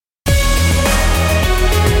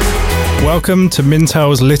Welcome to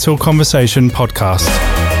Mintel's Little Conversation podcast.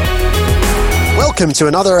 Welcome to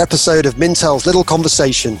another episode of Mintel's Little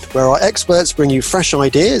Conversation, where our experts bring you fresh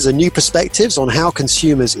ideas and new perspectives on how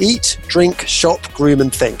consumers eat, drink, shop, groom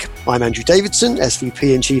and think. I'm Andrew Davidson,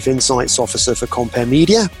 SVP and Chief Insights Officer for Compare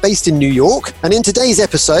Media, based in New York. And in today's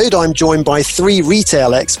episode, I'm joined by three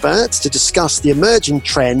retail experts to discuss the emerging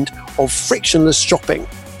trend of frictionless shopping.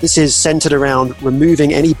 This is centered around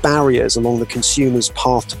removing any barriers along the consumer's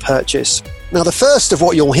path to purchase. Now, the first of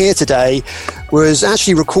what you'll hear today was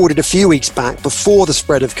actually recorded a few weeks back before the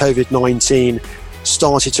spread of COVID-19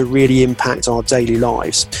 started to really impact our daily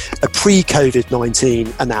lives. A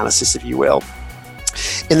pre-COVID-19 analysis, if you will.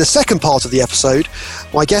 In the second part of the episode,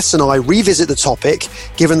 my guests and I revisit the topic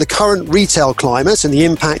given the current retail climate and the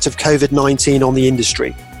impact of COVID-19 on the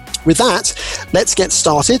industry. With that, let's get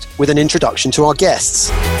started with an introduction to our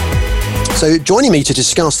guests. So joining me to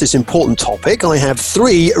discuss this important topic, I have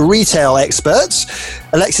three retail experts,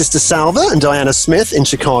 Alexis DeSalva and Diana Smith in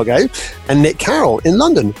Chicago, and Nick Carroll in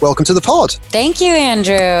London. Welcome to the pod. Thank you,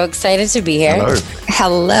 Andrew. Excited to be here.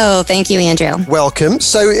 Hello. Thank you, Andrew. Welcome.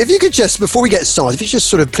 So if you could just, before we get started, if you just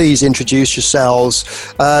sort of please introduce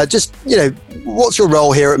yourselves, what's your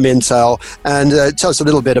role here at Mintel, and tell us a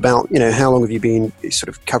little bit about, how long have you been sort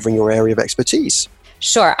of covering your area of expertise?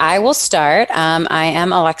 Sure. I will start. I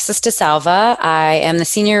am Alexis DeSalva. I am the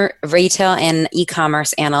Senior Retail and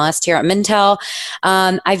E-commerce Analyst here at Mintel.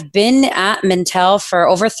 I've been at Mintel for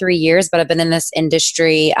over 3 years, but I've been in this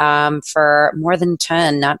industry for more than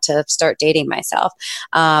 10, not to start dating myself.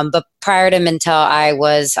 But prior to Mintel, I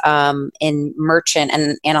was in merchant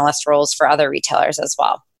and analyst roles for other retailers as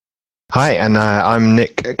well. Hi, and I'm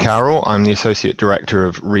Nick Carroll. I'm the Associate Director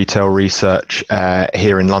of Retail Research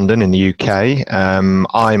here in London in the UK.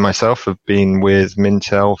 I myself have been with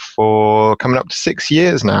Mintel for coming up to 6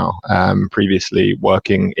 years now, previously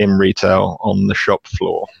working in retail on the shop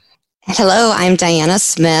floor. Hello, I'm Diana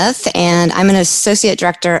Smith, and I'm an Associate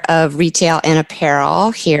Director of Retail and Apparel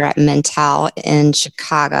here at Mintel in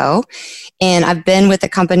Chicago. And I've been with the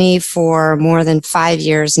company for more than 5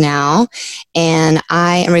 years now, and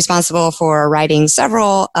I am responsible for writing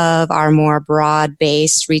several of our more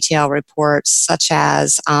broad-based retail reports, such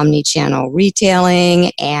as omni-channel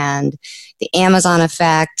retailing and the Amazon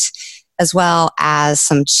effect, as well as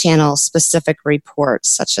some channel-specific reports,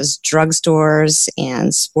 such as drugstores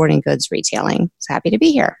and sporting goods retailing. So happy to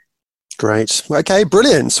be here. Great. Okay,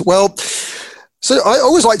 brilliant. Well, so I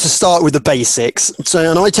always like to start with the basics.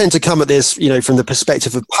 And I tend to come at this, from the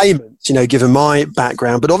perspective of payments, given my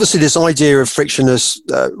background. But obviously this idea of frictionless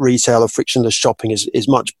retail or frictionless shopping is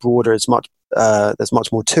much broader. There's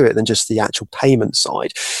much more to it than just the actual payment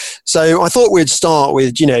side. So I thought we'd start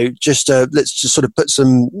with, let's just sort of put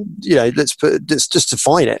some, let's just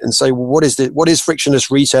define it and say, well, what is frictionless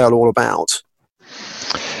retail all about?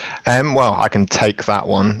 Well, I can take that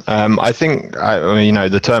one. I think,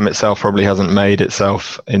 the term itself probably hasn't made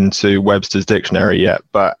itself into Webster's dictionary yet,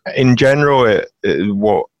 but in general,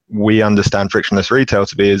 what we understand frictionless retail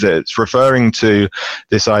to be is it's referring to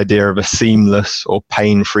this idea of a seamless or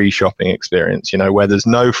pain-free shopping experience, where there's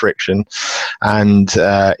no friction and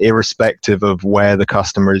irrespective of where the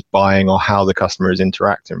customer is buying or how the customer is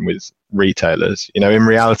interacting with retailers. In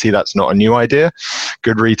reality, that's not a new idea.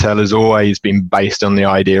 Good retail has always been based on the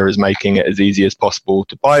idea as making it as easy as possible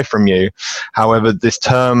to buy from you. However, this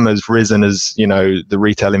term has risen as, the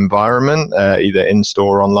retail environment, either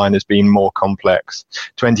in-store or online, has been more complex.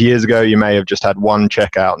 20 years ago, you may have just had one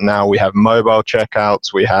checkout. Now we have mobile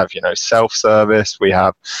checkouts, we have, self-service, we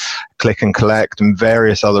have click and collect and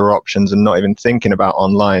various other options, and not even thinking about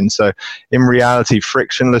online. So in reality,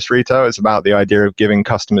 frictionless retail is about the idea of giving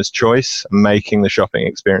customers choice and making the shopping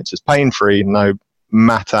experiences pain-free, no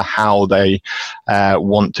matter how they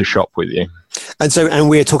want to shop with you. And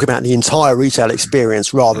we're talking about the entire retail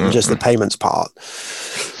experience rather than just the payments part.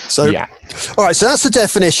 So, yeah. All right. So that's the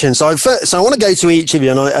definition. So I want to go to each of you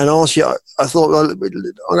and ask you. I thought, well, I'm going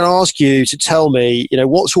to ask you to tell me,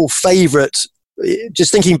 what's your favorite.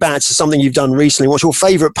 Just thinking back to something you've done recently, what's your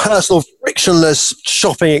favorite personal frictionless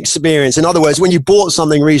shopping experience? In other words, when you bought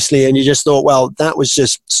something recently and you just thought, well, that was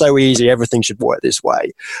just so easy, everything should work this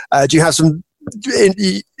way. Do you have some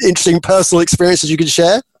interesting personal experiences you could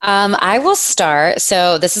share? I will start.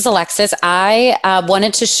 So this is Alexis. I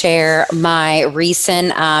wanted to share my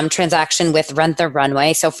recent transaction with Rent the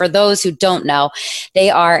Runway. So for those who don't know, they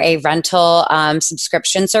are a rental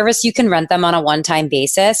subscription service. You can rent them on a one-time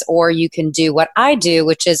basis, or you can do what I do,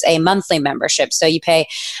 which is a monthly membership. So you pay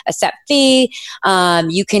a set fee.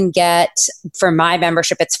 You can get, for my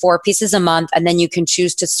membership, it's 4 pieces a month, and then you can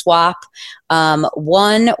choose to swap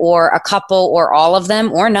one or a couple or all of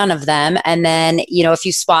them or none of them. And then, if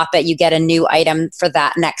you swap it, you get a new item for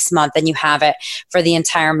that next month and you have it for the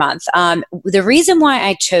entire month. The reason why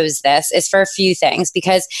I chose this is for a few things,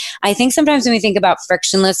 because I think sometimes when we think about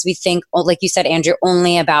frictionless, we think, like you said, Andrew,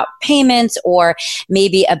 only about payments or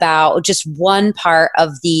maybe about just one part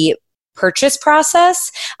of the purchase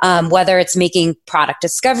process, whether it's making product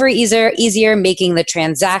discovery easier, making the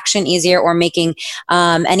transaction easier, or making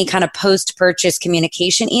any kind of post-purchase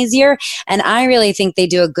communication easier. And I really think they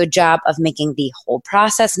do a good job of making the whole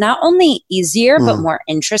process not only easier, but more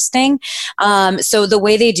interesting. So the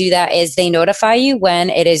way they do that is they notify you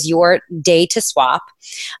when it is your day to swap.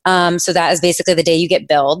 So that is basically the day you get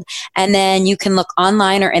billed. And then you can look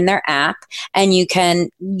online or in their app, and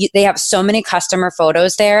they have so many customer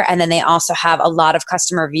photos there. And then they also have a lot of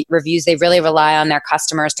customer reviews. They really rely on their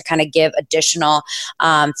customers to kind of give additional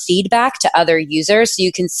feedback to other users. So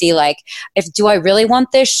you can see, like, do I really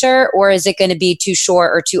want this shirt, or is it going to be too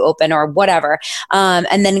short or too open or whatever?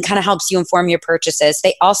 And then it kind of helps you inform your purchases.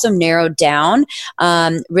 They also narrow down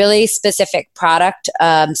really specific product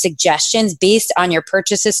suggestions based on your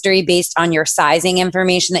purchase history, based on your sizing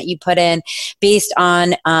information that you put in, based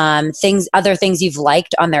on other things you've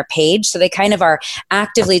liked on their page. So they kind of are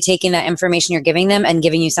actively taking that information you're giving them and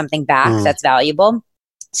giving you something back that's valuable.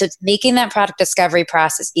 So it's making that product discovery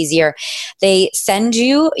process easier. They send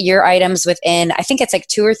you your items within, I think it's like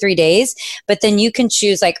 2 or 3 days, but then you can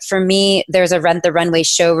choose, like for me, there's a Rent the Runway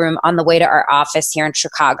showroom on the way to our office here in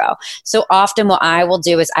Chicago. So often what I will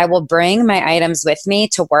do is I will bring my items with me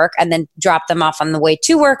to work and then drop them off on the way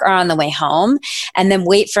to work or on the way home, and then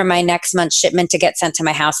wait for my next month's shipment to get sent to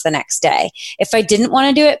my house the next day. If I didn't want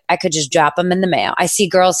to do it, I could just drop them in the mail. I see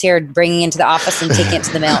girls here bringing into the office and taking it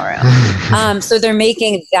to the mailroom. So they're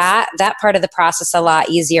making that part of the process a lot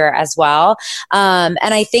easier as well. And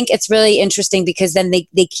I think it's really interesting because then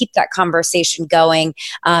they keep that conversation going.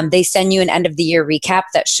 They send you an end of the year recap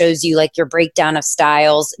that shows you like your breakdown of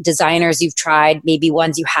styles, designers you've tried, maybe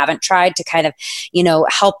ones you haven't tried, to kind of,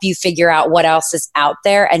 help you figure out what else is out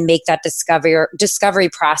there and make that discovery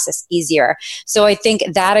process easier. So I think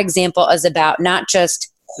that example is about not just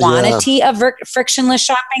quantity of frictionless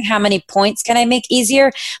shopping, how many points can I make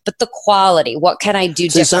easier, but the quality, what can I do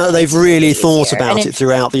differently? So they've really thought about it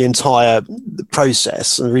throughout the entire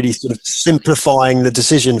process and really sort of simplifying the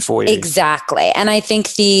decision for you. Exactly. And I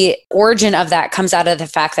think the origin of that comes out of the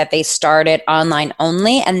fact that they started online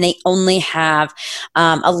only, and they only have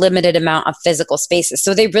a limited amount of physical spaces.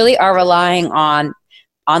 So they really are relying on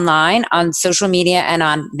online, on social media, and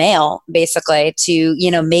on mail, basically, to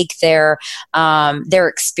make their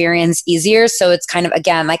experience easier. So it's kind of,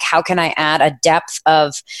 again, like, how can I add a depth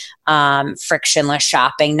of frictionless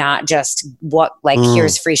shopping, not just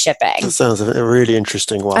here's free shipping. That sounds a really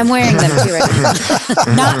interesting one. I'm wearing them too right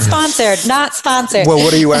now. Not sponsored. Well,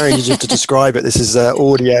 what are you wearing to describe it? This is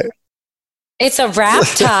audio. It's a wrap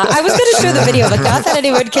top. I was going to show the video, but not that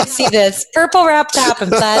anyone can see this. Purple wrap top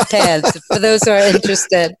and plaid pants, for those who are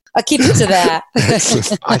interested. I'll keep it to that.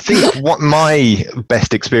 I think what my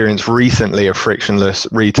best experience recently of frictionless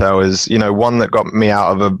retail is, one that got me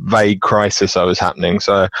out of a vague crisis I was happening.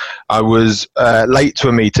 So I was late to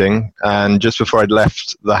a meeting, and just before I'd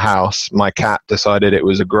left the house, my cat decided it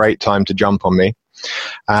was a great time to jump on me.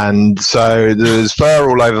 And so there was fur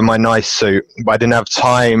all over my nice suit, but I didn't have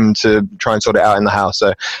time to try and sort it out in the house.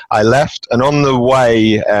 So I left, and on the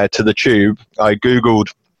way to the tube, I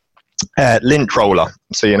Googled lint roller.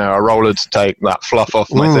 So, a roller to take that fluff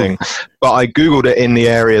off my thing. But I Googled it in the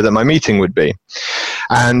area that my meeting would be.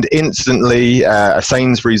 And instantly, a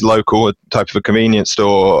Sainsbury's local, a type of a convenience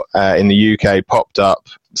store in the UK, popped up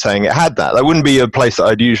saying it had that. That wouldn't be a place that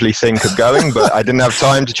I'd usually think of going, but I didn't have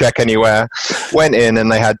time to check anywhere. Went in, and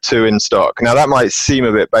they had 2 in stock. Now, that might seem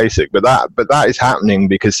a bit basic, but that is happening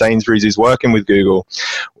because Sainsbury's is working with Google,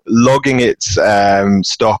 logging its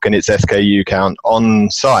stock and its SKU count on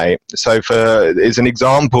site. So it's an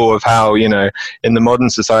example of how, in the modern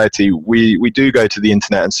society, we do go to the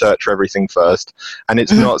internet and search for everything first. And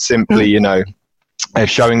it's not simply,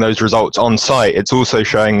 showing those results on site. It's also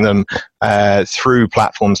showing them through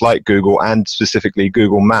platforms like Google, and specifically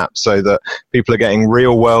Google Maps, so that people are getting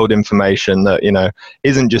real world information that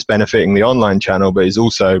isn't just benefiting the online channel, but is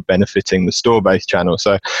also benefiting the store-based channel.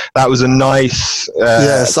 So that was a nice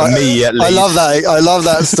me at least. I love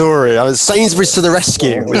that story. I was Sainsbury's to the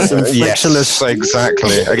rescue with some frictionless. Yes,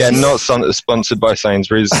 exactly. Again, not sponsored by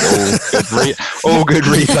Sainsbury's. All good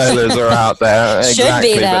retailers are out there. Should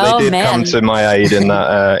be, though. But they did come to my aid in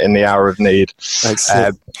the hour of need.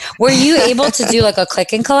 Were you able to do like a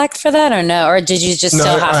click and collect for that, or no? Or did you just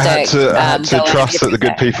still have to? I had to trust that the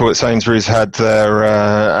good people at Sainsbury's had their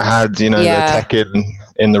the tech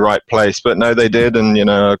in the right place. But no, they did,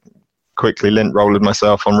 and quickly lint rolled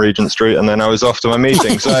myself on Regent Street, and then I was off to my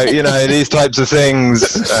meeting. So, these types of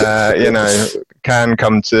things, can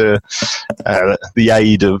come to the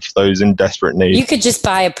aid of those in desperate need. You could just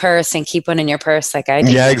buy a purse and keep one in your purse like I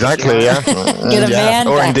did. Yeah, exactly. Yeah. Get a van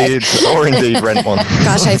or bag. indeed rent one.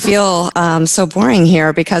 Gosh, I feel so boring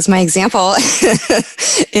here because my example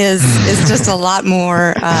is just a lot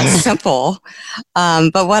more simple.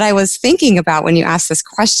 But what I was thinking about when you asked this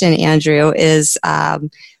question, Andrew, is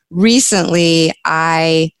recently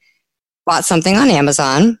I bought something on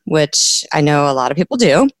Amazon, which I know a lot of people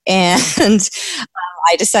do, and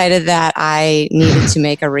I decided that I needed to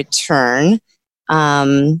make a return.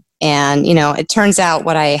 And, it turns out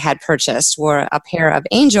what I had purchased were a pair of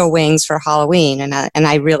angel wings for Halloween, and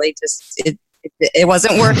I really just it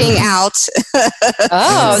wasn't working out.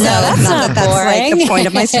 Oh, no, that's not that's boring. like the point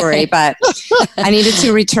of my story, but I needed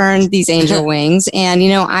to return these angel wings. And,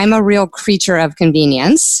 I'm a real creature of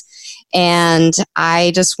convenience, and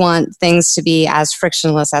I just want things to be as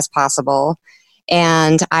frictionless as possible.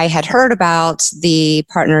 And I had heard about the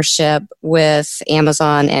partnership with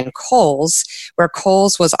Amazon and Kohl's, where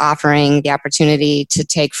Kohl's was offering the opportunity to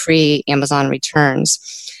take free Amazon returns.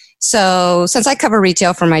 So since I cover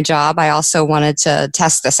retail for my job, I also wanted to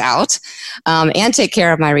test this out and take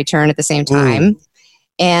care of my return at the same time.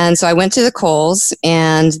 And so I went to the Kohl's,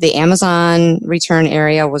 and the Amazon return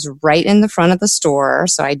area was right in the front of the store.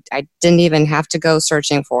 So I didn't even have to go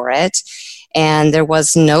searching for it. And there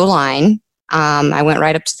was no line. I went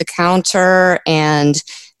right up to the counter, and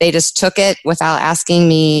they just took it without asking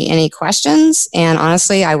me any questions. And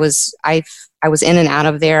honestly, I was in and out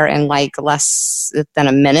of there in like less than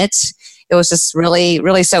a minute. It was just really,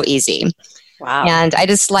 really so easy. Wow. And I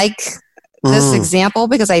just like this example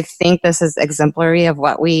because I think this is exemplary of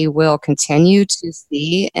what we will continue to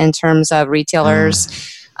see in terms of retailers,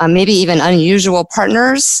 maybe even unusual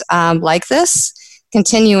partners like this,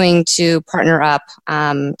 continuing to partner up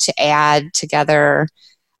to add together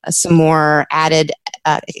some more added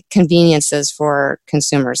conveniences for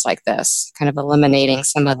consumers like this, kind of eliminating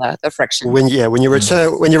some of the friction. When you're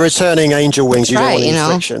returning angel wings, you don't want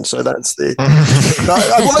any friction. So that's the.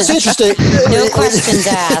 What's interesting? No questions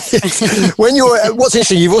asked. What's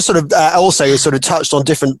interesting? You've also sort of touched on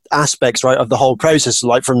different aspects, right, of the whole process,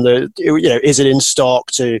 like from the is it in stock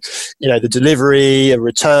to the delivery and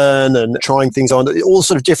return and trying things on, all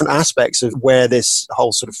sort of different aspects of where this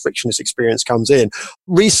whole sort of frictionless experience comes in.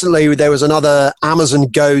 Recently, there was another Amazon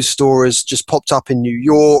Go store has just popped up in New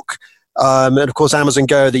York. And of course, Amazon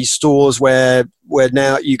Go are these stores where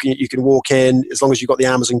now you can walk in as long as you've got the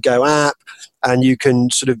Amazon Go app, and you can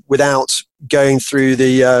sort of, without going through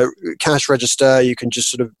the cash register, you can just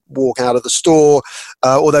sort of walk out of the store.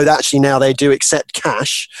 Although actually now they do accept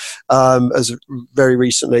cash as very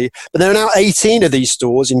recently. But there are now 18 of these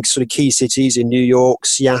stores in sort of key cities in New York,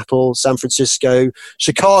 Seattle, San Francisco,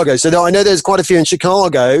 Chicago. So I know there's quite a few in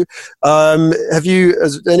Chicago. Have you,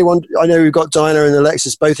 as anyone, I know we've got Diana and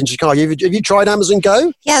Alexis both in Chicago. Have you tried Amazon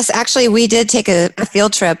Go? Yes, actually we did take a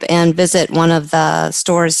field trip and visit one of the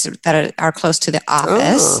stores that are close to the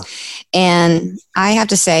office. And I have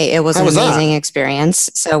to say it was an amazing experience.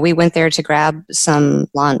 So we went there to grab some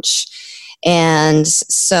lunch. And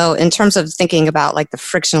so in terms of thinking about like the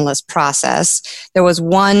frictionless process, there was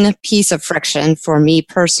one piece of friction for me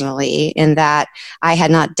personally in that I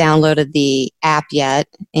had not downloaded the app yet,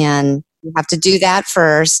 and you have to do that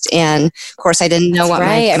first. And of course, I didn't know what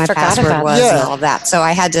my password was and all of that. So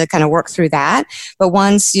I had to kind of work through that. But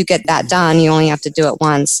once you get that done, you only have to do it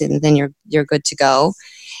once, and then you're good to go.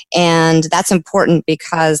 And that's important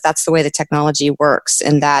because that's the way the technology works,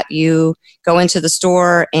 in that you go into the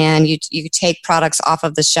store and you take products off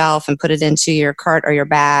of the shelf and put it into your cart or your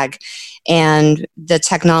bag. And the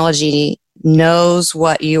technology knows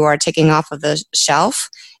what you are taking off of the shelf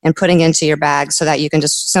and putting into your bag so that you can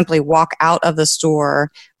just simply walk out of the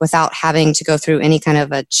store without having to go through any kind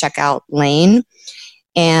of a checkout lane.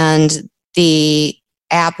 And the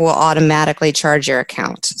app will automatically charge your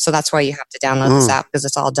account. So that's why you have to download this app, because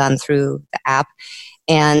it's all done through the app.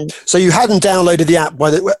 And so you hadn't downloaded the app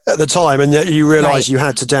at the time, and you realized you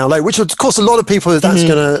had to download, which of course a lot of people that's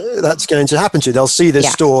going to happen to. They'll see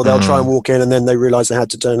this store, they'll try and walk in, and then they realize they had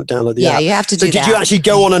to download the app. Yeah, you have to do that. Did you actually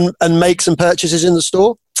go on and make some purchases in the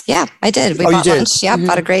store? Yeah, I did. We bought lunch. Yeah,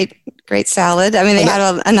 bought a great salad. I mean, they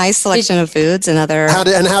had a nice selection of foods and other. How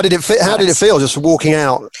did it feel just walking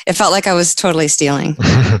out? It felt like I was totally stealing.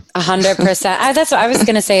 100%. That's what I was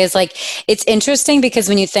going to say is like, it's interesting because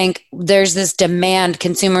when you think there's this demand,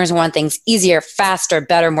 consumers want things easier, faster,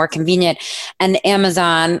 better, more convenient. And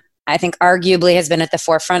Amazon I think arguably has been at the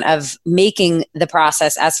forefront of making the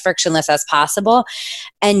process as frictionless as possible.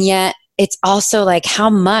 And yet it's also like, how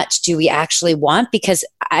much do we actually want? Because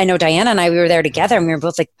I know Diana and I, we were there together and we were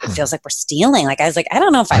both like, it feels like we're stealing. Like, I was like, I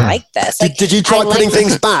don't know if I like this. Like, did you try putting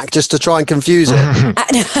things back just to try and confuse it?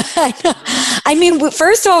 I mean,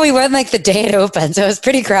 first of all, we went like the day it opened, so it was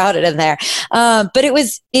pretty crowded in there. But it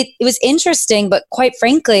was interesting, but quite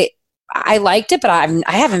frankly, I liked it, but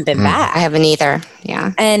I haven't been back. I haven't either.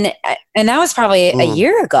 Yeah. And that was probably a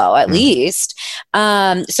year ago at least.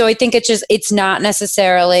 So I think it's not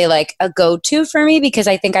necessarily like a go-to for me, because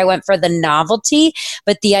I think I went for the novelty,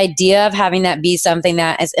 but the idea of having that be something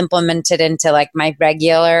that is implemented into like my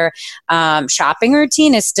regular shopping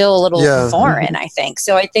routine is still a little foreign, I think.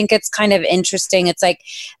 So I think it's kind of interesting. It's like,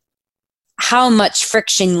 how much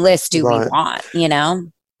frictionless do we want, you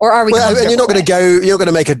know? Or are we? Well, and you're not going to go, you're going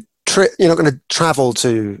to make a trip, you're not going to travel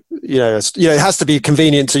to, it has to be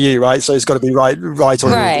convenient to you, right? So it's got to be right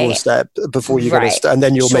on your doorstep before you're going to, and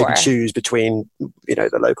then you'll maybe choose between,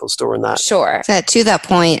 the local store and that. Sure. So to that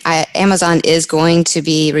point, Amazon is going to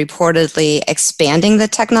be reportedly expanding the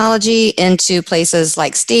technology into places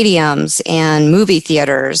like stadiums and movie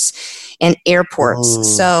theaters and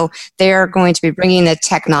airports. So they're going to be bringing the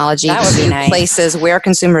technology to places where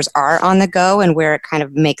consumers are on the go and where it kind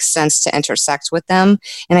of makes sense to intersect with them.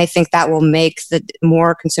 And I think that will make the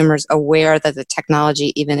more consumers aware that the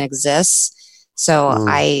technology even exists. So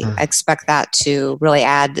I expect that to really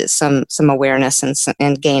add some awareness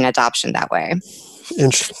and gain adoption that way.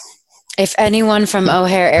 Interesting. If anyone from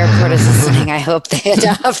O'Hare Airport is listening, I hope they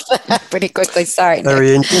adopt pretty quickly. Sorry.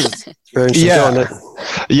 Very interesting.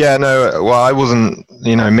 Yeah, no, well, I wasn't,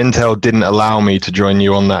 Mintel didn't allow me to join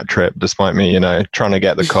you on that trip, despite me, trying to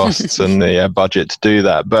get the costs and the budget to do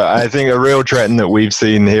that. But I think a real trend that we've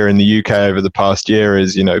seen here in the UK over the past year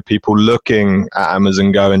is, people looking at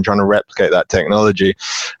Amazon Go and trying to replicate that technology.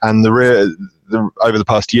 And over the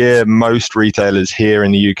past year, most retailers here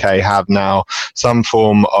in the UK have now some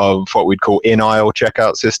form of what we'd call in-aisle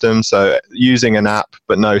checkout system. So using an app,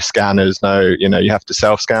 but no scanners, you have to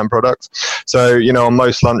self-scan products. So, on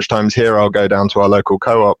most lunchtimes here, I'll go down to our local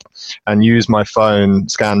co-op and use my phone,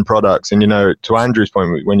 scan products. And, to Andrew's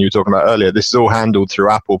point, when you were talking about earlier, this is all handled through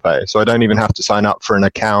Apple Pay. So I don't even have to sign up for an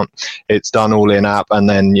account. It's done all in app. And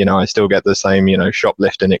then, I still get the same,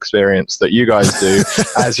 shoplifting experience that you guys do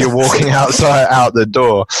as you're walking out the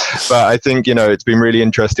door. But I think, it's been really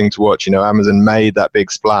interesting to watch. Amazon made that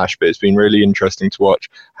big splash, but it's been really interesting to watch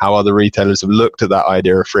how other retailers have looked at that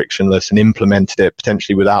idea of frictionless and implemented it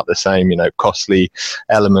potentially without the same, costly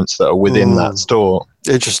elements that are within that store.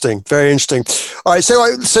 Interesting, very interesting. All right, so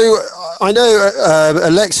I know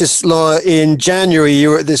Alexis, in January you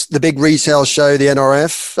were at the big retail show, the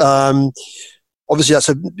NRF. Obviously, that's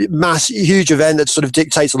a huge event that sort of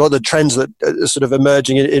dictates a lot of the trends that are sort of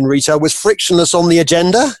emerging in retail. Was frictionless on the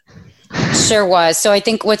agenda? Sure was. So I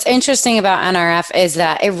think what's interesting about NRF is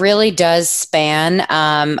that it really does span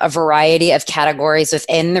a variety of categories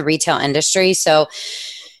within the retail industry. So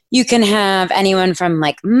you can have anyone from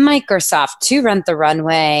like Microsoft to Rent the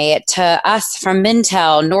Runway to us from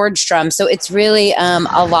Mintel, Nordstrom. So it's really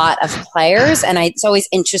a lot of players, and it's always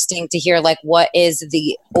interesting to hear like what is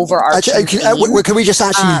the overarching. Can we just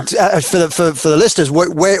actually for the listeners,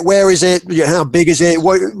 where is it? How big is it?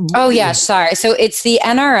 Sorry. So it's the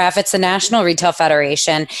NRF. It's the National Retail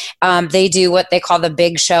Federation. They do what they call the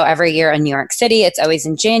big show every year in New York City. It's always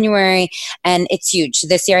in January, and it's huge.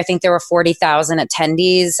 This year, I think there were 40,000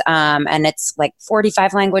 attendees. And it's like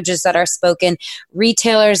 45 languages that are spoken.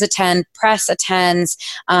 Retailers attend, press attends,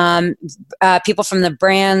 people from the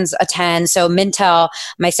brands attend. So Mintel,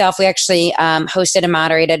 myself, we actually hosted and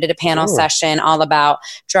moderated a panel session all about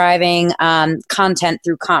driving content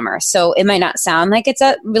through commerce. So it might not sound like it's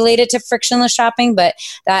related to frictionless shopping, but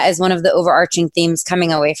that is one of the overarching themes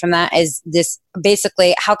coming away from that is this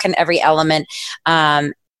basically, how can every element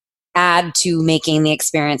add to making the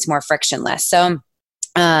experience more frictionless? So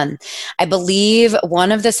I believe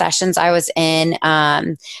one of the sessions I was in,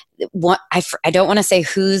 I don't want to say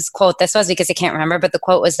whose quote this was because I can't remember, but the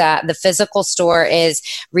quote was that the physical store is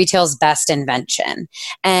retail's best invention.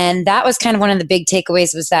 And that was kind of one of the big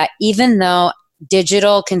takeaways, was that even though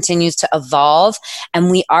digital continues to evolve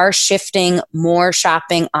and we are shifting more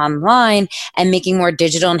shopping online and making more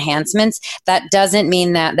digital enhancements, that doesn't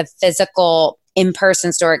mean that the physical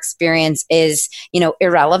in-person store experience is,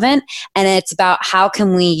 irrelevant. And it's about how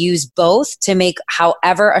can we use both to make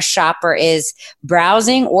however a shopper is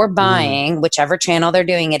browsing or buying, whichever channel they're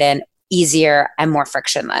doing it in, easier and more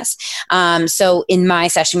frictionless. So in my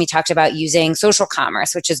session, we talked about using social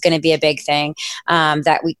commerce, which is going to be a big thing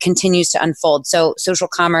that continues to unfold. So social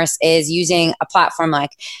commerce is using a platform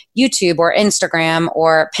like YouTube or Instagram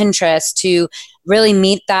or Pinterest to really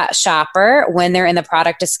meet that shopper when they're in the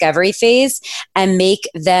product discovery phase and make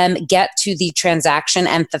them get to the transaction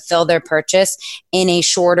and fulfill their purchase in a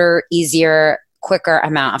shorter, easier, quicker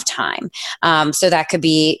amount of time. So that could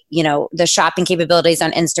be, the shopping capabilities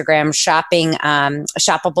on Instagram, shopping,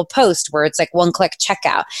 shoppable post where it's like one-click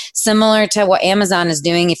checkout, similar to what Amazon is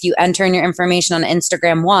doing. If you enter in your information on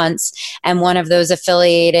Instagram once and one of those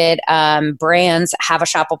affiliated brands have a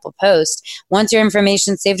shoppable post, once your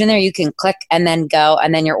information's saved in there, you can click and then go,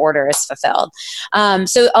 and then your order is fulfilled.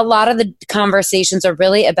 So a lot of the conversations are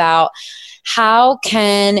really about how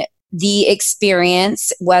can the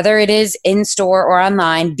experience, whether it is in store or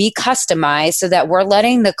online, be customized so that we're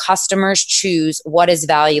letting the customers choose what is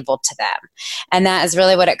valuable to them. And that is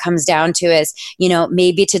really what it comes down to is,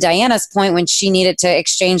 maybe to Diana's point, when she needed to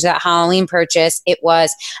exchange that Halloween purchase, it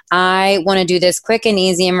was, I want to do this quick and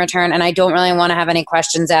easy in return, and I don't really want to have any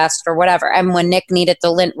questions asked or whatever. And when Nick needed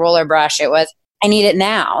the lint roller brush, it was, I need it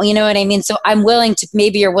now. You know what I mean? So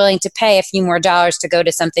maybe you're willing to pay a few more dollars to go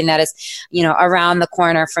to something that is, around the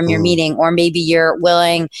corner from your meeting, or maybe you're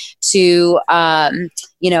willing to,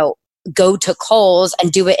 go to Kohl's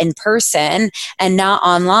and do it in person and not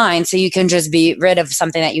online, so you can just be rid of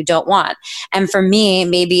something that you don't want. And for me,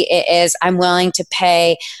 maybe it is, I'm willing to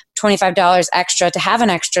pay $25 extra to have an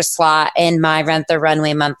extra slot in my Rent the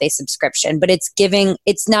Runway monthly subscription, but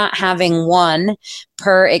it's not having one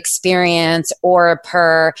per experience or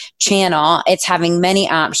per channel. It's having many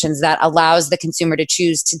options that allows the consumer to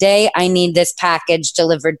choose. Today, I need this package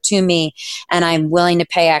delivered to me and I'm willing to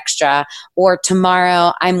pay extra, or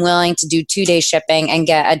tomorrow I'm willing to do 2-day shipping and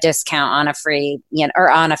get a discount on a free,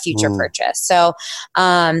 or on a future purchase. So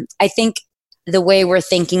I think the way we're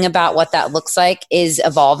thinking about what that looks like is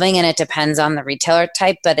evolving, and it depends on the retailer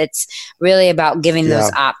type, but it's really about giving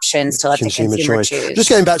those options to let the consumer choose. Just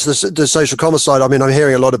going back to the social commerce side, I mean, I'm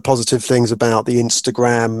hearing a lot of positive things about the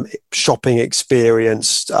Instagram shopping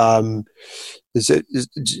experience. Is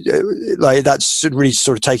that's really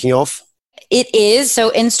sort of taking off? It is.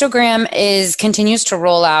 So Instagram continues to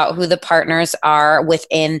roll out who the partners are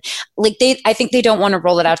within. I think they don't want to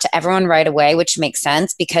roll it out to everyone right away, which makes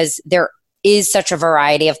sense because there is such a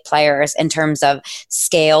variety of players in terms of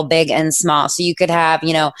scale, big and small. So you could have,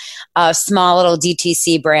 a small little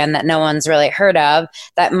DTC brand that no one's really heard of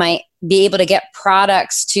that might be able to get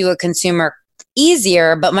products to a consumer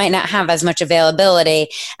easier, but might not have as much availability.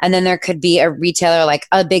 And then there could be a retailer like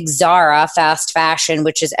a big Zara, fast fashion,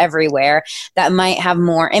 which is everywhere, that might have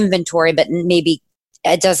more inventory, but maybe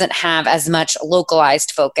it doesn't have as much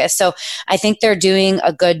localized focus. So I think they're doing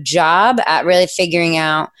a good job at really figuring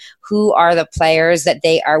out who are the players that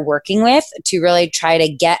they are working with to really try to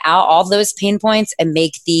get out all those pain points and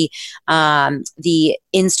make the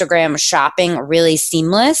Instagram shopping really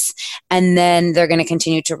seamless. And then they're going to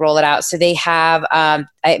continue to roll it out. So they have,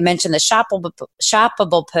 I mentioned the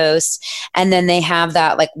shoppable post, and then they have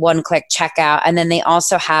that like one-click checkout. And then they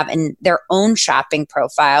also have in their own shopping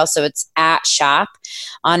profile. So it's @shop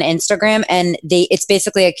on Instagram. And it's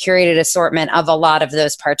basically a curated assortment of a lot of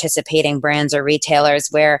those participating brands or retailers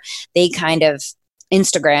where they kind of,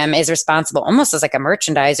 Instagram is responsible almost as like a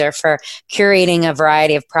merchandiser for curating a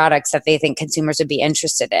variety of products that they think consumers would be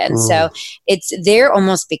interested in. So they're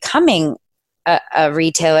almost becoming a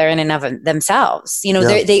retailer in and of themselves.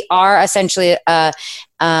 They are essentially a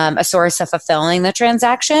source of fulfilling the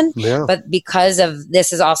transaction, but because of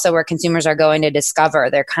this is also where consumers are going to discover,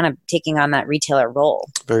 they're kind of taking on that retailer role.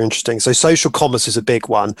 Very interesting. So social commerce is a big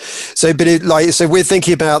one. So, but so we're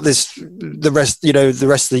thinking about this, the rest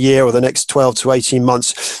of the year or the next 12 to 18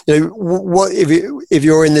 months, what, if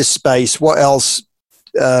you're in this space, what else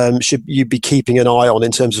should you be keeping an eye on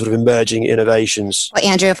in terms of emerging innovations? Well,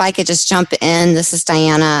 Andrew, if I could just jump in, this is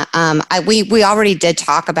Diana. We already did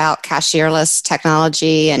talk about cashierless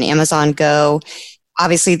technology and Amazon Go.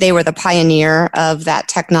 Obviously, they were the pioneer of that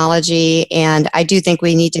technology, and I do think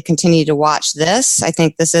we need to continue to watch this. I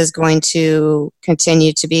think this is going to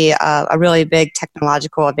continue to be a really big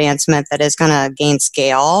technological advancement that is going to gain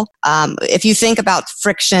scale. If you think about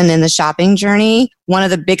friction in the shopping journey, one of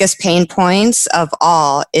the biggest pain points of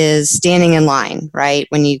all is standing in line, right?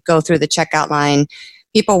 When you go through the checkout line,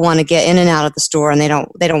 people want to get in and out of the store, and they don't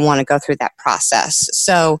want to go through that process.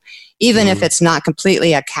 So even if it's not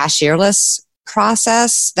completely a cashierless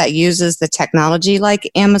process that uses the technology like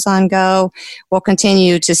Amazon Go, we'll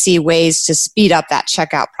continue to see ways to speed up that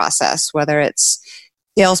checkout process, whether it's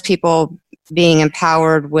salespeople being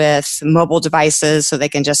empowered with mobile devices so they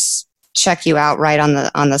can just check you out right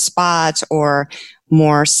on the spot, or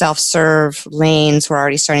more self-serve lanes. We're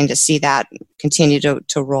already starting to see that continue to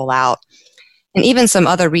roll out. And even some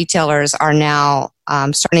other retailers are now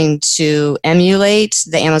starting to emulate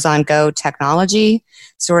the Amazon Go technology.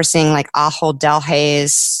 So we're seeing like Ahold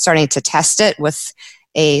Delhaize starting to test it with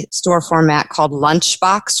a store format called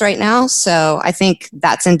Lunchbox right now. So I think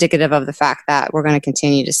that's indicative of the fact that we're going to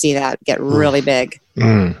continue to see that get really big.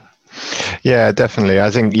 Mm. Yeah, definitely. I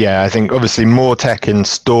think obviously more tech in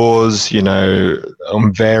stores,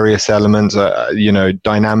 on various elements,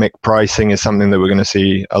 dynamic pricing is something that we're going to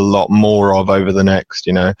see a lot more of over the next,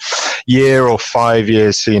 year or 5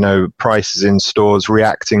 years. Prices in stores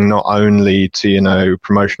reacting not only to,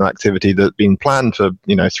 promotional activity that's been planned for,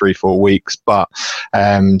 3-4 weeks, but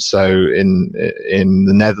so in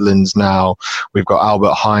the Netherlands now, we've got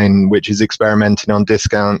Albert Heijn, which is experimenting on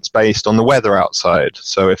discounts based on the weather outside.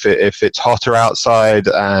 So if it's hotter outside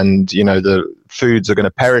and the foods are going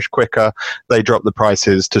to perish quicker, they drop the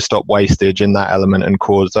prices to stop wastage in that element and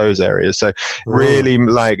cause those areas. So really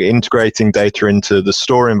like integrating data into the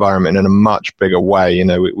store environment in a much bigger way.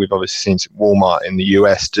 We've obviously seen Walmart in the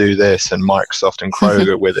US do this, and Microsoft and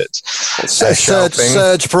Kroger with its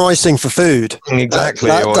surge pricing for food. Exactly.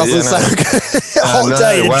 That doesn't sound good. Hot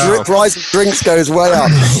day, the price of drinks goes way up.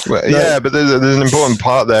 Yeah, but there's an important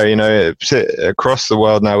part there. Across the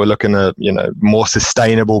world now, we're looking at more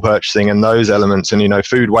sustainable purchasing and those elements, and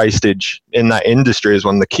food wastage in that industry is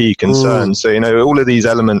one of the key concerns. So all of these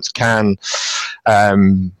elements can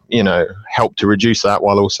help to reduce that,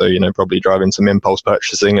 while also probably driving some impulse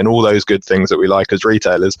purchasing and all those good things that we like as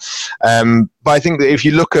retailers. But I think that if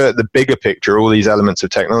you look at the bigger picture, all these elements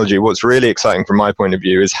of technology, what's really exciting from my point of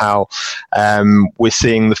view is how we're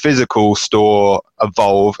seeing the physical store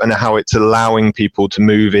evolve and how it's allowing people to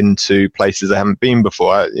move into places they haven't been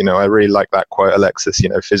before. I really like that quote, Alexis,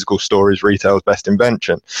 physical store is retail's best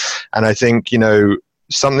invention. And I think,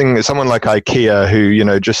 someone like IKEA,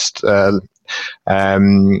 who, just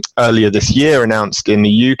earlier this year announced in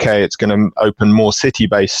the UK it's going to open more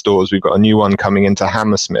city-based stores. We've got a new one coming into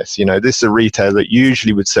Hammersmith. This is a retailer that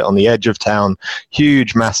usually would sit on the edge of town,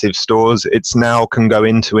 huge, massive stores. It's now can go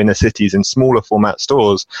into inner cities in smaller format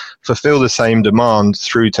stores, fulfill the same demand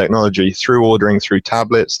through technology, through ordering through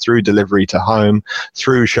tablets, through delivery to home,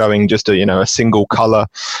 through showing just a single color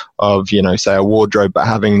of, say a wardrobe, but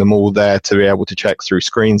having them all there to be able to check through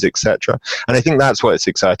screens, etc. And I think that's what's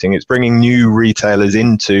exciting. It's bringing new retailers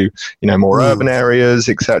into more urban areas,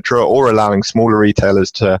 etc., or allowing smaller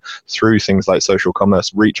retailers to, through things like social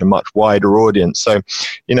commerce, reach a much wider audience. So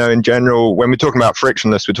in general, when we're talking about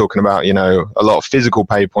frictionless, we're talking about a lot of physical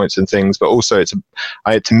pay points and things, but also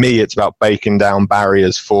to me it's about breaking down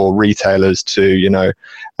barriers for retailers to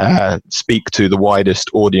speak to the widest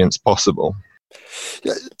audience possible.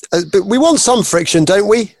 But we want some friction, don't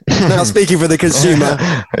we? Now speaking for the consumer.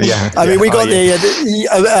 We got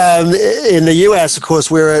in the US, of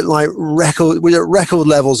course, we're at record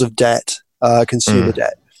levels of debt, consumer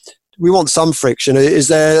debt. We want some friction. Is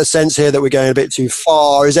there a sense here that we're going a bit too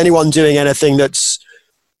far? Is anyone doing anything that's,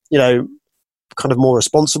 kind of more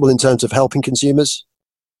responsible in terms of helping consumers?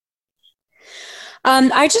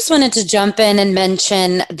 I just wanted to jump in and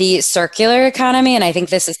mention the circular economy, and I think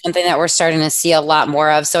this is something that we're starting to see a lot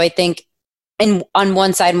more of. So I think on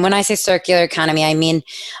one side, and when I say circular economy, I mean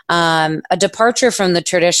a departure from the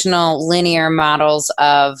traditional linear models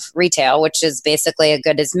of retail, which is basically a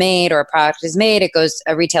good is made or a product is made, it goes,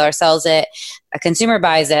 a retailer sells it, a consumer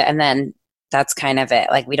buys it, and then that's kind of it.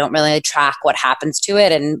 Like, we don't really track what happens to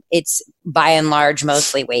it, and it's by and large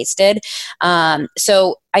mostly wasted.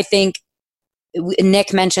 So I think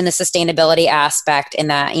Nick mentioned the sustainability aspect in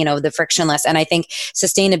that, the frictionless. And I think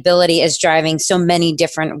sustainability is driving so many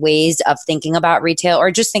different ways of thinking about retail,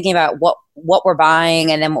 or just thinking about what we're buying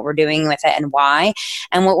and then what we're doing with it and why.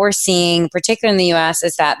 And what we're seeing, particularly in the US,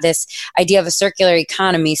 is that this idea of a circular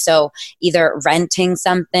economy, so either renting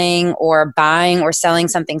something or buying or selling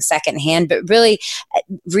something secondhand, but really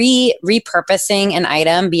repurposing an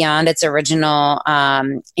item beyond its original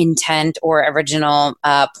intent or original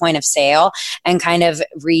point of sale, and kind of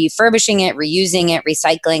refurbishing it, reusing it,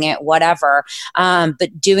 recycling it, whatever,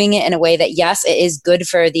 but doing it in a way that, yes, it is good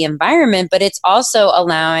for the environment, but it's also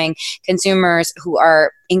allowing consumers who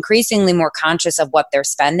are increasingly more conscious of what they're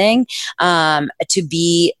spending, to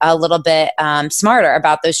be a little bit smarter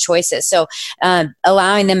about those choices. So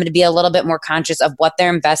allowing them to be a little bit more conscious of what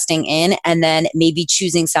they're investing in, and then maybe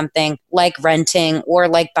choosing something like renting or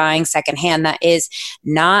like buying secondhand that is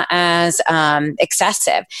not as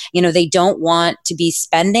excessive. They don't want to be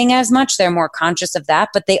spending as much. They're more conscious of that,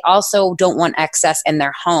 but they also don't want excess in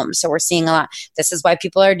their home. So we're seeing a lot. This is why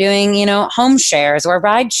people are doing, home shares or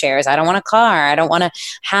ride shares. I don't want a car. I don't want to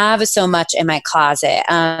have so much in my closet.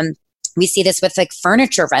 We see this with like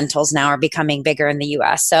furniture rentals now are becoming bigger in the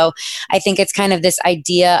US. So I think it's kind of this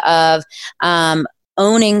idea of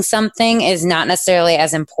owning something is not necessarily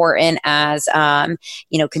as important as,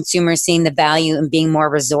 consumers seeing the value and being more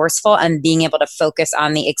resourceful and being able to focus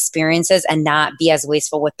on the experiences and not be as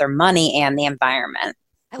wasteful with their money and the environment.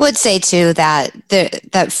 I would say too that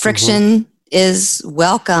that friction is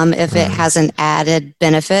welcome if it has an added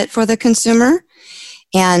benefit for the consumer.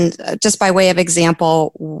 And just by way of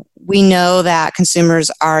example, we know that consumers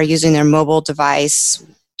are using their mobile device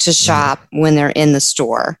to shop when they're in the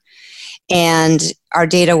store. And our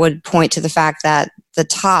data would point to the fact that the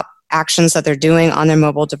top actions that they're doing on their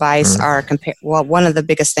mobile device are, one of the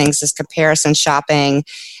biggest things is comparison shopping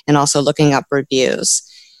and also looking up reviews.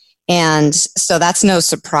 And so that's no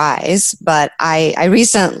surprise, but I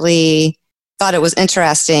recently thought it was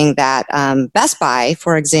interesting that Best Buy,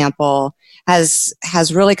 for example, has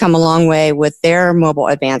really come a long way with their mobile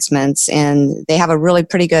advancements, and they have a really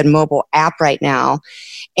pretty good mobile app right now.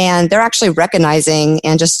 And they're actually recognizing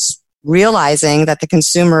and just realizing that the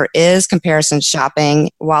consumer is comparison shopping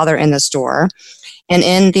while they're in the store. And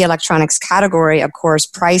in the electronics category, of course,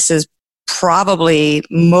 price is probably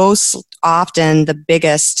most often the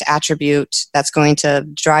biggest attribute that's going to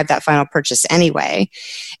drive that final purchase anyway.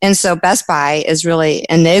 And so Best Buy is really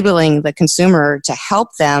enabling the consumer to help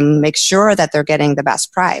them make sure that they're getting the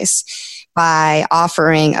best price by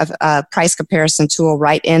offering a price comparison tool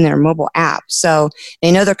right in their mobile app. So they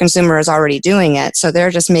know their consumer is already doing it, so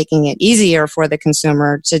they're just making it easier for the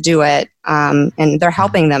consumer to do it, and they're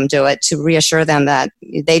helping them do it to reassure them that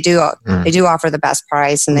they do offer the best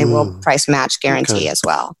price, and they will price match guarantee as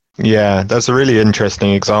well. Yeah, that's a really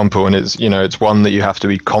interesting example, and it's one that you have to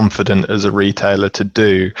be confident as a retailer to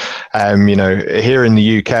do. Here in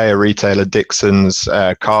the UK, a retailer, Dixons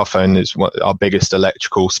Carphone, is our biggest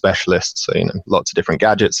electrical specialist. So lots of different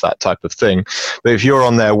gadgets, that type of thing. But if you're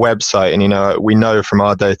on their website, and we know from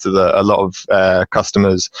our data that a lot of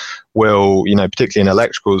customers will, particularly in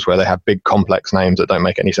electricals where they have big complex names that don't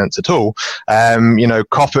make any sense at all,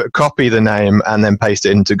 copy the name and then paste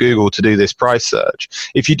it into Google to do this price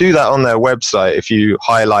search. If you do that on their website, if you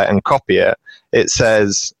highlight and copy it, it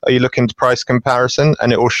says, are you looking to price comparison?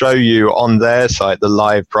 And it will show you on their site the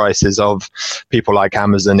live prices of people like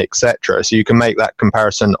Amazon, etc. So you can make that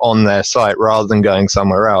comparison on their site rather than going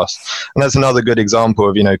somewhere else. And that's another good example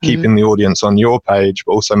of, keeping the audience on your page,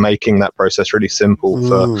 but also making that process really simple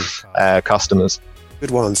for customers.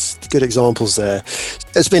 Good ones. Good examples there.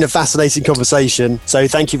 It's been a fascinating conversation. So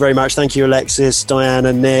thank you very much. Thank you, Alexis,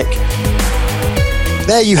 Diana, Nick.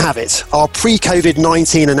 There you have it, our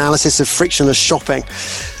pre-COVID-19 analysis of frictionless shopping.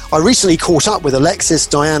 I recently caught up with Alexis,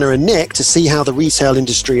 Diana and Nick to see how the retail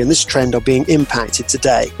industry and this trend are being impacted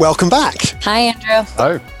today. Welcome back. Hi, Andrew.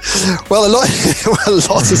 Oh. Well, a lot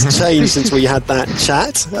has changed since we had that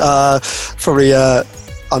chat. Probably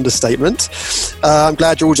understatement. I'm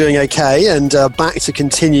glad you're all doing okay and back to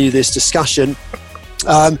continue this discussion.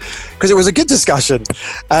 Because it was a good discussion.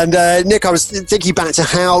 And Nick, I was thinking back to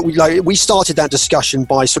how we started that discussion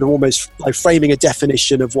by sort of almost framing a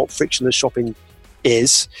definition of what frictionless shopping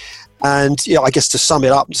is. And I guess to sum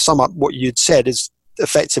up what you'd said is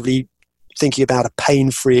effectively thinking about a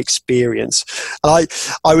pain-free experience. And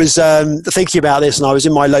I was thinking about this, and I was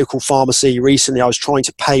in my local pharmacy recently. I was trying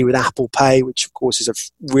to pay with Apple Pay, which of course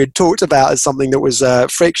we had talked about as something that was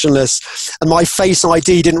frictionless, and my Face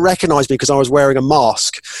ID didn't recognize me because I was wearing a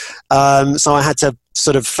mask. So I had to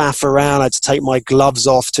sort of faff around. I had to take my gloves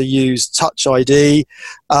off to use Touch ID.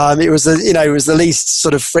 It was the least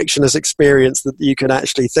sort of frictionless experience that you can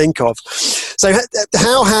actually think of. So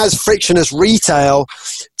how has frictionless retail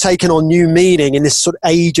taken on new meaning in this sort of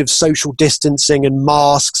age of social distancing and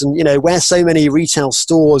masks, and where so many retail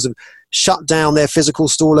stores have shut down their physical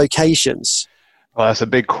store locations? Well, that's a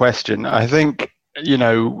big question. I think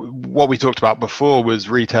what we talked about before was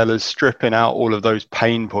retailers stripping out all of those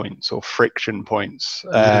pain points or friction points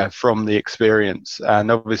from the experience.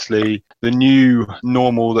 And obviously the new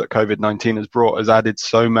normal that COVID-19 has brought has added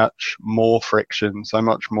so much more friction, so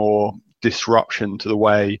much more disruption to the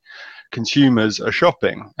way consumers are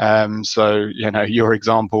shopping. So, your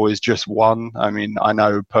example is just one. I mean, I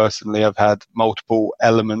know personally I've had multiple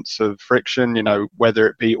elements of friction, whether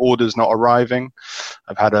it be orders not arriving.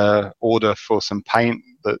 I've had a order for some paint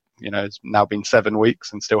that, it's now been 7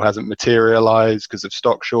 weeks and still hasn't materialized because of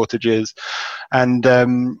stock shortages. And,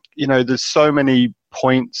 there's so many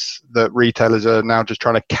points that retailers are now just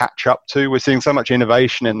trying to catch up to. We're seeing so much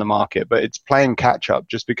innovation in the market, but it's playing catch up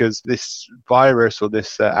just because this virus or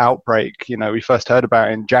this outbreak, we first heard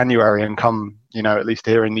about in January, and come, at least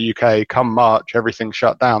here in the UK, come March, everything's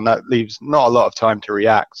shut down. That leaves not a lot of time to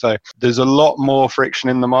react. So there's a lot more friction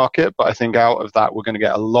in the market, but I think out of that, we're going to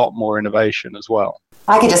get a lot more innovation as well.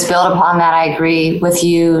 I could just build upon that. I agree with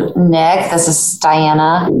you, Nick. This is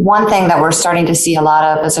Diana. One thing that we're starting to see a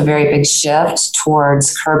lot of is a very big shift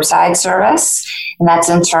towards curbside service. And that's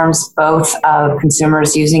in terms both of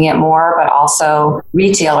consumers using it more, but also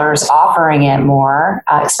retailers offering it more,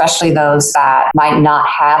 especially those that might not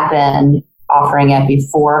have been offering it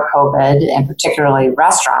before COVID, and particularly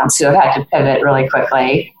restaurants who have had to pivot really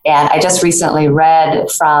quickly. And I just recently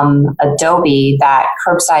read from Adobe that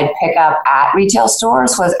curbside pickup at retail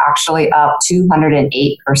stores was actually up 208%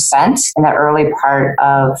 in the early part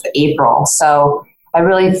of April. So I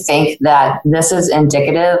really think that this is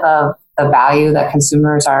indicative of the value that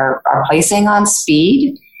consumers are placing on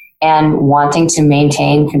speed and wanting to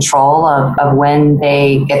maintain control of when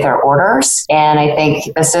they get their orders. And I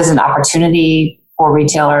think this is an opportunity for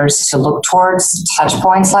retailers to look towards touch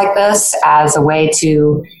points like this as a way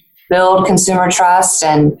to build consumer trust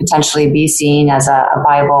and potentially be seen as a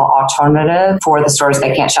viable alternative for the stores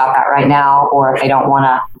they can't shop at right now, or if they don't want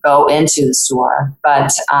to go into the store.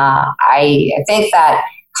 But I think that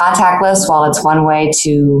contactless, while it's one way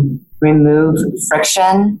to remove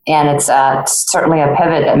friction, and it's certainly a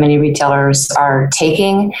pivot that many retailers are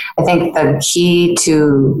taking, I think the key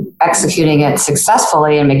to executing it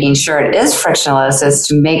successfully and making sure it is frictionless is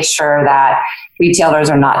to make sure that retailers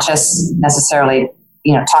are not just necessarily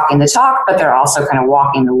talking the talk, but they're also kind of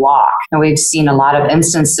walking the walk. And we've seen a lot of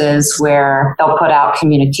instances where they'll put out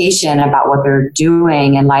communication about what they're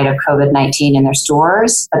doing in light of COVID-19 in their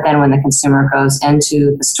stores, but then when the consumer goes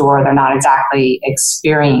into the store, they're not exactly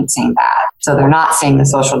experiencing that. So they're not seeing the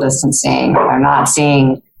social distancing, they're not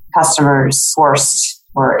seeing customers forced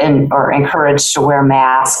or encouraged to wear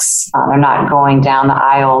masks. They're not going down the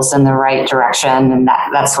aisles in the right direction and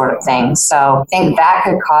that sort of thing. So I think that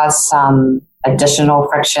could cause some additional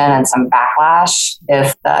friction and some backlash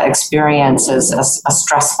if the experience is a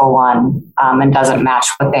stressful one and doesn't match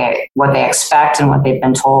what they expect and what they've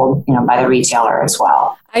been told, by the retailer as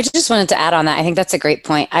well. I just wanted to add on that. I think that's a great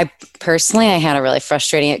point. I had a really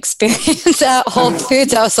frustrating experience at Whole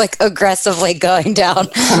Foods. I was aggressively going down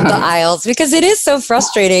the aisles because it is so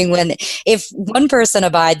frustrating if one person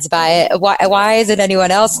abides by it, why isn't anyone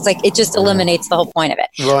else? It's it just eliminates the whole point of it.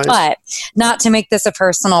 Right. But not to make this a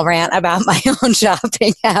personal rant about my own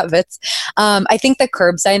shopping habits. I think the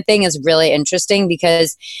curbside thing is really interesting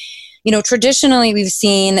because traditionally we've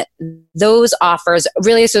seen those offers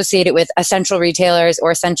really associated with essential retailers or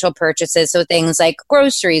essential purchases. So things like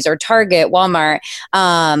groceries or Target, Walmart.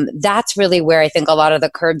 That's really where I think a lot of the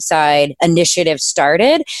curbside initiative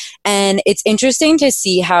started. And it's interesting to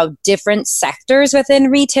see how different sectors within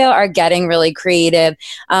retail are getting really creative,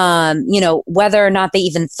 whether or not they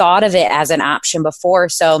even thought of it as an option before.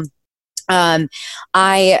 So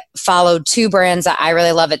I followed two brands that I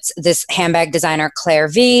really love. It's this handbag designer, Claire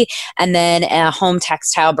V, and then a home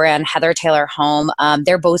textile brand, Heather Taylor Home.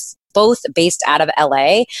 They're both based out of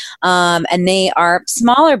LA, and they are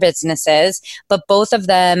smaller businesses, but both of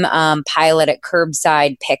them piloted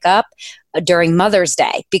curbside pickup during Mother's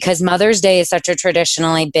Day, because Mother's Day is such a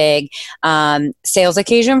traditionally big sales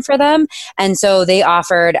occasion for them. And so they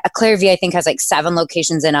offered, Claire V, I think, has 7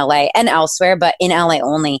 locations in LA and elsewhere, but in LA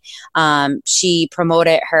only. She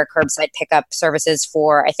promoted her curbside pickup services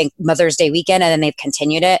for, I think, Mother's Day weekend, and then they've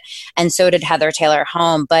continued it. And so did Heather Taylor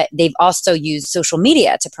Home, but they've also used social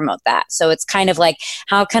media to promote that. So it's kind of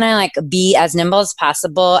how can I be as nimble as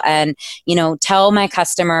possible and, tell my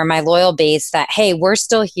customer, my loyal base that, hey, we're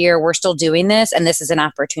still here, we're still doing this, and this is an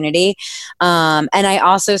opportunity. And I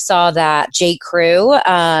also saw that J. Crew,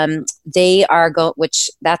 they are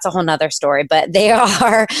which that's a whole nother story, but they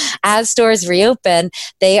are, as stores reopen,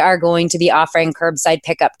 they are going to be offering curbside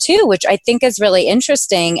pickup too, which I think is really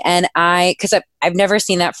interesting. And because I've never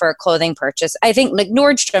seen that for a clothing purchase. I think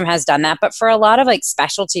Nordstrom has done that, but for a lot of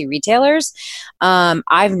specialty retailers,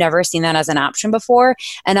 I've never seen that as an option before.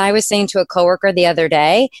 And I was saying to a coworker the other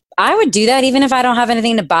day, I would do that even if I don't have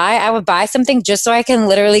anything to buy. I would buy something just so I can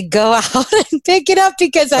literally go out and pick it up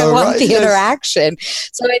because I want the interaction.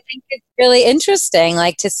 So I think really interesting,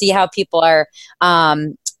 like to see how people are,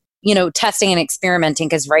 testing and experimenting,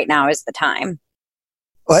 because right now is the time.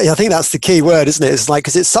 Well, I think that's the key word, isn't it? It's like,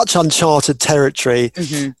 because it's such uncharted territory,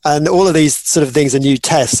 and all of these sort of things are new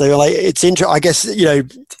tests. So like, it's interesting. I guess,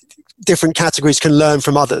 different categories can learn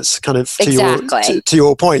from others, kind of to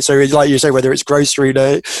your point. So like you say, whether it's grocery,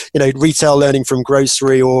 retail learning from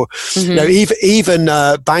grocery, or even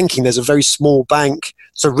banking. There's a very small bank.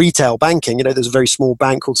 So retail banking, there's a very small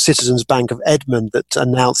bank called Citizens Bank of Edmond that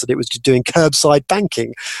announced that it was doing curbside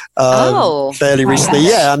banking fairly recently.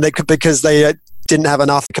 Yeah, and because they didn't have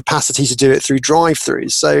enough capacity to do it through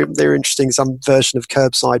drive-throughs. So they're interested in some version of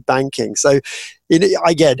curbside banking. So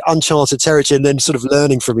again, uncharted territory, and then sort of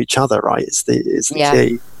learning from each other, right, is the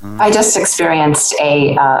key. I just experienced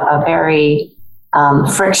a very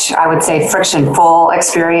friction-full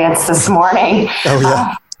experience this morning. Oh,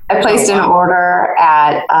 yeah. I placed an order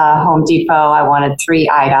at Home Depot. I wanted 3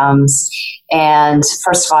 items. And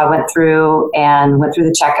first of all, I went through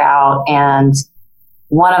the checkout, and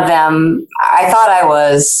one of them, I thought I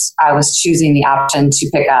was choosing the option to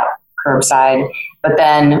pick up curbside. But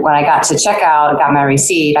then when I got to checkout, got my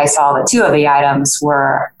receipt, I saw that 2 of the items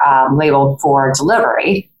were labeled for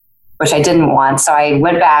delivery, which I didn't want. So I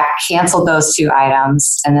went back, canceled those 2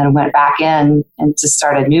 items, and then went back in and to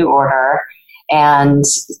start a new order and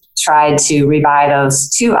tried to rebuy those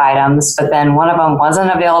 2 items. But then one of them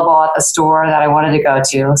wasn't available at the store that I wanted to go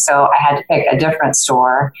to. So I had to pick a different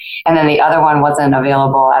store. And then the other one wasn't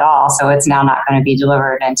available at all. So it's now not going to be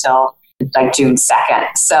delivered until like June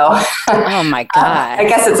 2nd. So, oh my God. I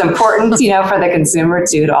guess it's important, for the consumer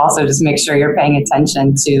to also just make sure you're paying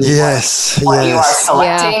attention to what you are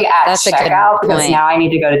selecting at checkout, because now I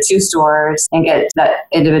need to go to 2 stores and get the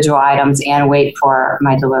individual items and wait for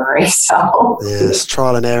my delivery. So yes,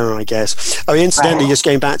 trial and error, I guess. I mean, incidentally, just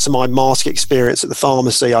going back to my mask experience at the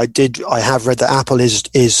pharmacy, I have read that Apple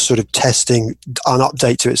is sort of testing an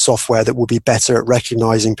update to its software that will be better at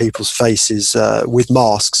recognizing people's faces with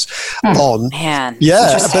masks on. Man,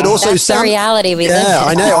 but also that's the reality we live in.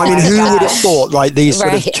 I know. I mean, who would have thought, right? These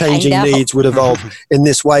sort of changing needs would evolve in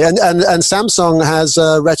this way. And Samsung has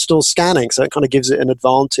retinal scanning, so it kind of gives it an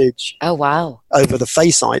advantage. Oh wow! Over the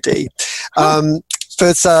Face ID. But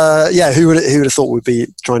who would have thought we'd be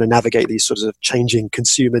trying to navigate these sorts of changing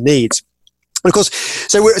consumer needs? Of course,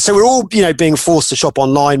 so we're all being forced to shop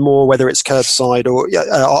online more, whether it's curbside or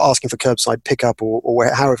asking for curbside pickup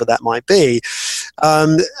or however that might be,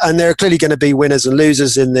 and there are clearly going to be winners and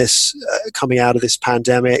losers in this coming out of this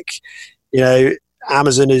pandemic.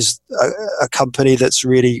 Amazon is a company that's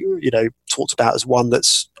really talked about as one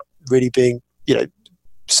that's really being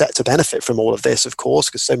set to benefit from all of this, of course,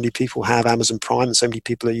 because so many people have Amazon Prime and so many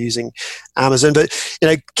people are using Amazon. But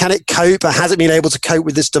can it cope, or has it been able to cope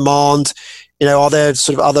with this demand? Are there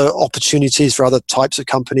sort of other opportunities for other types of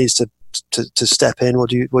companies to step in?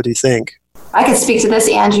 What do you think? I could speak to this,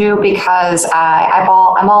 Andrew, because I'm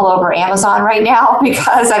all over Amazon right now,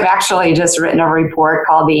 because I've actually just written a report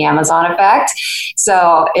called The Amazon Effect.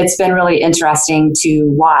 So it's been really interesting to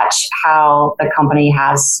watch how the company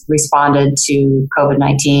has responded to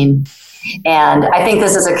COVID-19. And I think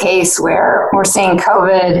this is a case where we're seeing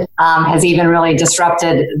COVID has even really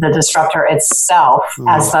disrupted the disruptor itself,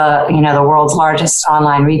 as the world's largest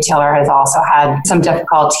online retailer has also had some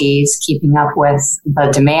difficulties keeping up with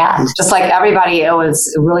the demand. Just like everybody, it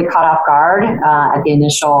was really caught off guard at the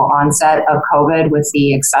initial onset of COVID with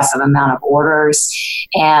the excessive amount of orders.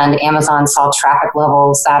 And Amazon saw traffic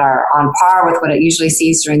levels that are on par with what it usually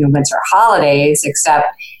sees during the winter holidays, except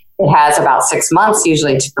it has about 6 months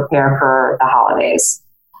usually to prepare for the holidays.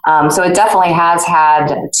 So it definitely has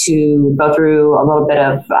had to go through a little bit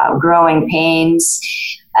of growing pains.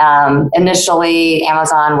 Initially,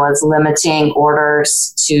 Amazon was limiting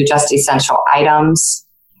orders to just essential items.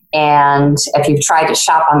 And if you've tried to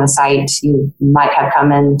shop on the site, you might have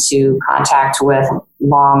come into contact with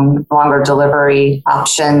longer delivery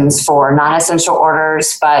options for non-essential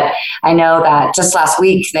orders. But I know that just last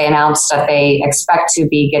week they announced that they expect to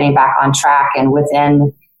be getting back on track and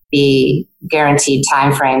within the guaranteed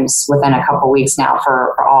timeframes within a couple weeks now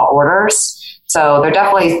for all orders. So they're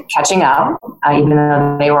definitely catching up, even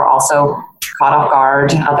though they were also caught off guard.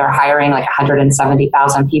 They're hiring like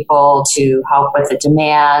 170,000 people to help with the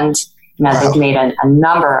demand. They've made a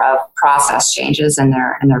number of process changes in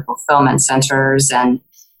their fulfillment centers, and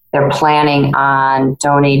they're planning on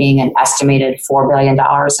donating an estimated $4 billion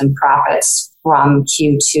in profits from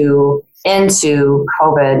Q2 into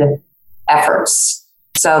COVID efforts.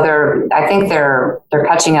 So I think they're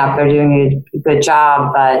catching up. They're doing a good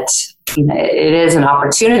job, but it is an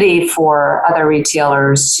opportunity for other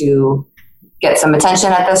retailers to get some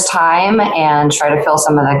attention at this time and try to fill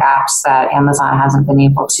some of the gaps that Amazon hasn't been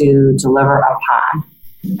able to deliver upon.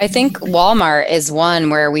 I think Walmart is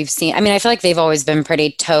one where we've seen, I feel like they've always been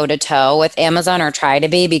pretty toe to toe with Amazon, or try to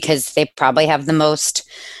be, because they probably have the most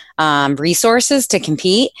resources to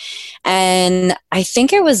compete. And I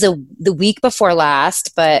think it was the week before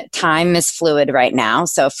last, but time is fluid right now,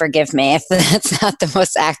 so forgive me if that's not the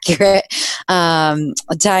most accurate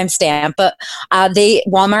timestamp. But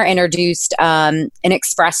Walmart introduced an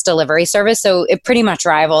express delivery service, so it pretty much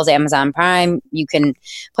rivals Amazon Prime. You can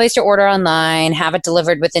place your order online, have it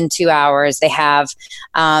delivered within 2 hours. They have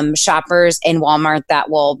shoppers in Walmart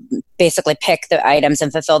that will basically pick the items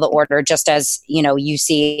and fulfill the order, just as you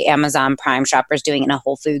see Amazon Prime shoppers doing in a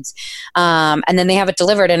Whole Foods. And then they have it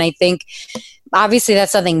delivered. And I think obviously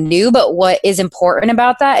that's something new, but what is important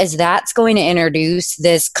about that is that's going to introduce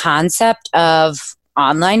this concept of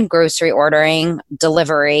online grocery ordering,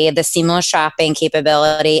 delivery, the seamless shopping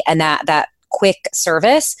capability, and that quick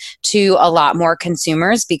service to a lot more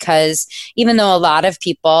consumers, because even though a lot of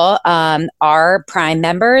people are Prime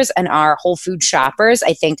members and are Whole Food shoppers,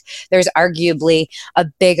 I think there's arguably a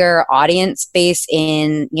bigger audience base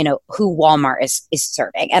in who Walmart is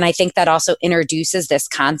serving. And I think that also introduces this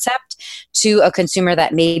concept to a consumer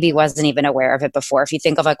that maybe wasn't even aware of it before. If you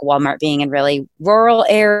think of like Walmart being in really rural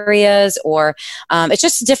areas, or it's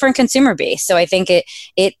just a different consumer base. So I think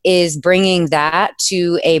it is bringing that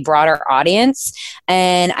to a broader audience.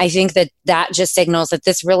 And I think that just signals that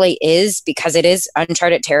this really is, because it is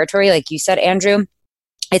uncharted territory, like you said, Andrew,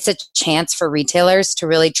 it's a chance for retailers to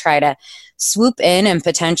really try to swoop in and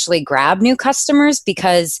potentially grab new customers,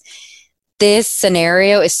 because this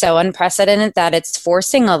scenario is so unprecedented that it's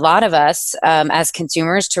forcing a lot of us as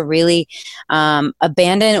consumers to really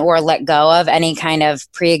abandon or let go of any kind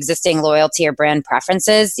of pre-existing loyalty or brand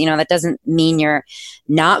preferences. That doesn't mean you're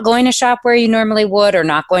not going to shop where you normally would, or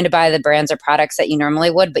not going to buy the brands or products that you normally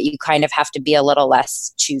would, but you kind of have to be a little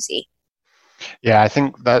less choosy. Yeah, I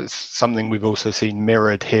think that's something we've also seen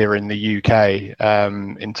mirrored here in the UK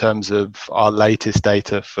in terms of our latest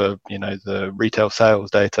data for, the retail sales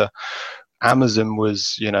data. Amazon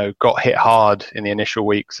was, got hit hard in the initial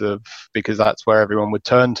weeks because that's where everyone would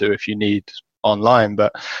turn to if you need online,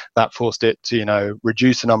 but that forced it to,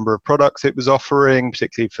 reduce the number of products it was offering,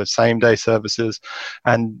 particularly for same day services.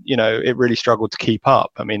 And, it really struggled to keep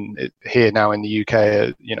up. Here now in the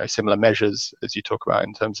UK, similar measures as you talk about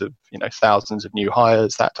in terms of, thousands of new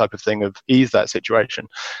hires, that type of thing have eased that situation.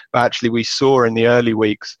 But actually we saw in the early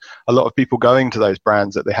weeks, a lot of people going to those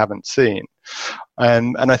brands that they haven't seen.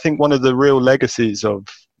 And I think one of the real legacies of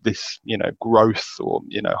this, growth or,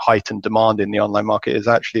 heightened demand in the online market is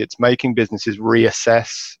actually it's making businesses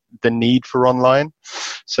reassess the need for online.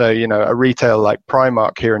 So, a retailer like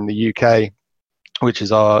Primark here in the UK, which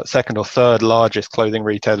is our second or third largest clothing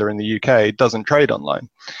retailer in the UK, doesn't trade online.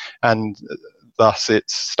 And thus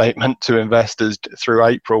its statement to investors through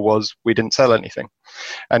April was, we didn't sell anything.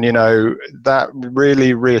 And, that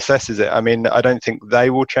really reassesses it. I don't think they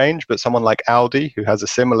will change, but someone like Aldi, who has a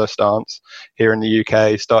similar stance here in the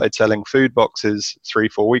UK, started selling food boxes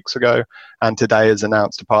 3-4 weeks ago, and today has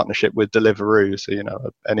announced a partnership with Deliveroo, so,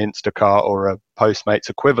 an Instacart or a Postmates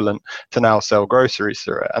equivalent, to now sell groceries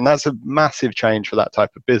through it. And that's a massive change for that type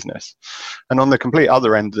of business. And on the complete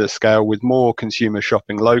other end of the scale, with more consumers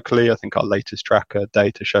shopping locally, I think our latest tracker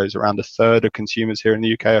data shows around a third of consumers here in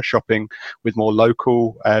the UK are shopping with more local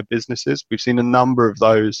businesses. We've seen a number of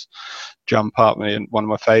those jump up. One of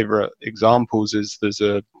my favorite examples is there's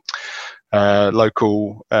a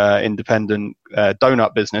local independent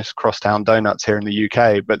donut business, Crosstown Donuts, here in the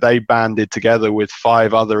UK, but they banded together with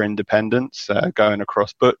 5 other independents going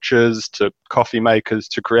across butchers to coffee makers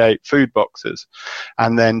to create food boxes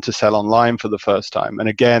and then to sell online for the first time. And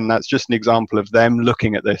again, that's just an example of them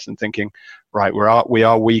looking at this and thinking, right, we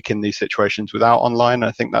are weak in these situations without online.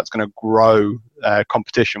 I think that's going to grow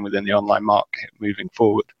competition within the online market moving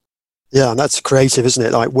forward. Yeah, and that's creative, isn't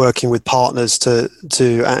it? Like working with partners to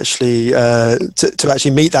actually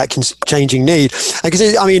meet that changing need. Because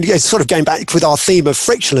it's sort of going back with our theme of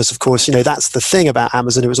frictionless. Of course, that's the thing about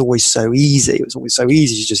Amazon. It was always so easy. It was always so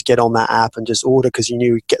easy to just get on that app and just order because you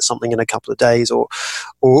knew you'd get something in a couple of days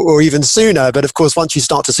or even sooner. But of course, once you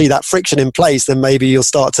start to see that friction in place, then maybe you'll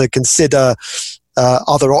start to consider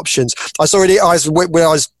other options. When I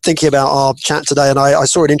was thinking about our chat today, and I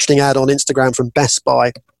saw an interesting ad on Instagram from Best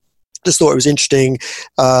Buy. just thought it was interesting,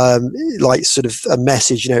 like sort of a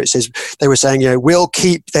message. It says they were saying,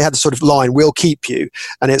 they had the sort of line, "We'll keep you,"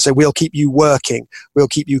 and it said, "We'll keep you working, we'll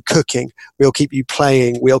keep you cooking, we'll keep you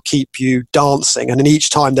playing, we'll keep you dancing." And then each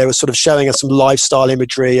time they were sort of showing us some lifestyle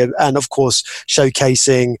imagery, and of course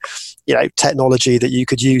showcasing, technology that you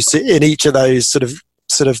could use in each of those sort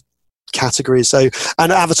of categories. So,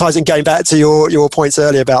 and advertising, going back to your points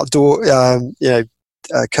earlier about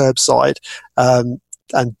curbside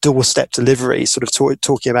and doorstep delivery, sort of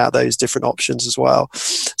talking about those different options as well.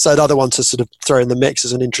 So another one to sort of throw in the mix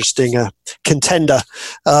as an interesting contender.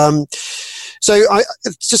 So I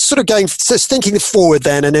just sort of thinking forward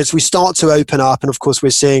then, and as we start to open up, and of course we're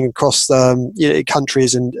seeing across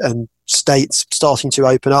countries and states starting to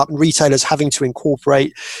open up, and retailers having to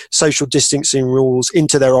incorporate social distancing rules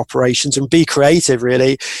into their operations and be creative,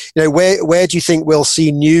 really. Where do you think we'll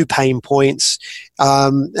see new pain points,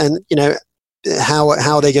 and how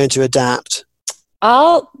are they going to adapt?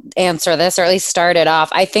 I'll answer this, or at least start it off.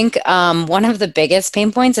 I think one of the biggest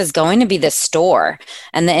pain points is going to be the store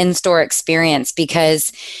and the in-store experience,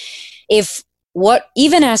 because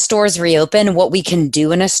even as stores reopen, what we can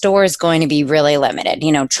do in a store is going to be really limited.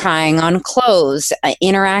 Trying on clothes,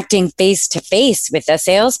 interacting face to face with a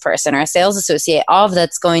salesperson or a sales associate, all of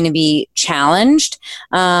that's going to be challenged.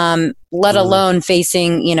 Let alone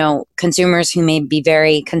facing, consumers who may be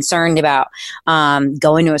very concerned about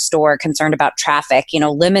going to a store, concerned about traffic,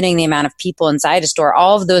 limiting the amount of people inside a store.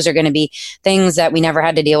 All of those are going to be things that we never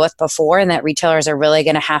had to deal with before, and that retailers are really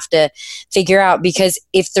going to have to figure out, because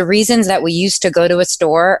if the reasons that we used to go to a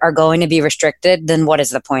store are going to be restricted, then what is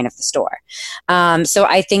the point of the store? So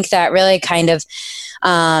I think that really kind of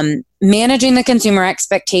managing the consumer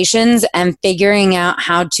expectations and figuring out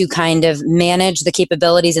how to kind of manage the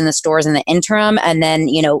capabilities in the stores in the interim, and then,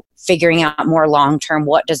 figuring out more long-term,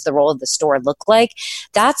 what does the role of the store look like?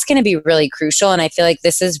 That's going to be really crucial. And I feel like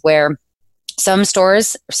this is where some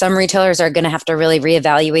retailers are going to have to really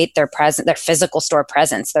reevaluate their physical store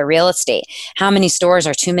presence, their real estate. How many stores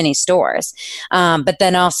are too many stores? But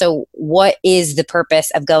then also, what is the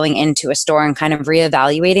purpose of going into a store, and kind of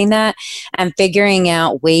reevaluating that and figuring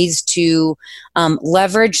out ways to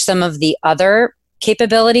leverage some of the other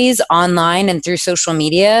capabilities online and through social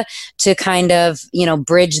media to kind of,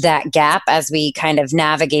 bridge that gap as we kind of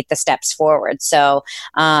navigate the steps forward. So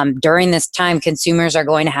during this time, consumers are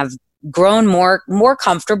going to have grown more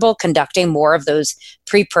comfortable conducting more of those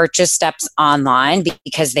pre-purchase steps online,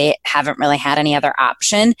 because they haven't really had any other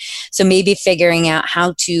option. So maybe figuring out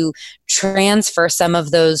how to transfer some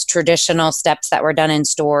of those traditional steps that were done in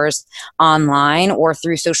stores online or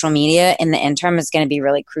through social media in the interim is going to be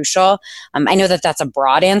really crucial. I know that that's a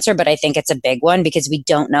broad answer, but I think it's a big one, because we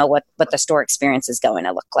don't know what the store experience is going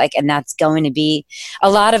to look like. And that's going to be a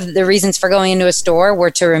lot of the reasons for going into a store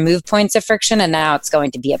were to remove points of friction, and now it's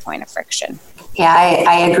going to be a point of friction. Yeah,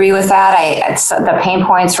 I agree with that. It's the pain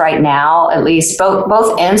points right now, at least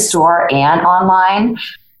both in store and online,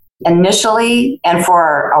 initially and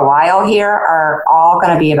for a while here, are all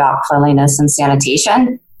going to be about cleanliness and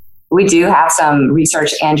sanitation. We do have some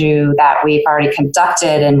research, Andrew, that we've already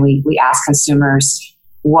conducted, and we ask consumers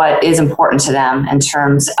what is important to them in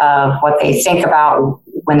terms of what they think about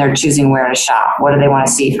when they're choosing where to shop. What do they want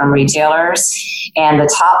to see from retailers? And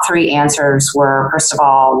the top three answers were, first of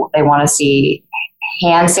all, they want to see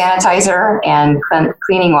hand sanitizer and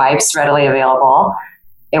cleaning wipes readily available.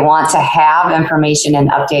 They want to have information and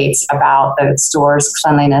updates about the store's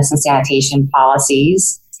cleanliness and sanitation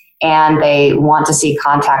policies. And they want to see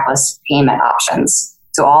contactless payment options.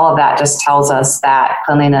 So all of that just tells us that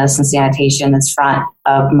cleanliness and sanitation is front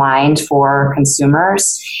of mind for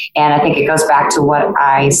consumers. And I think it goes back to what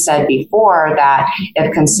I said before, that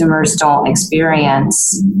if consumers don't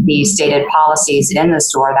experience the stated policies in the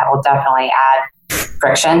store, that will definitely add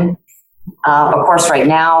friction. Of course, right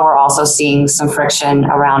now, we're also seeing some friction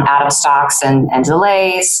around out of stocks and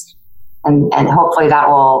delays. And hopefully that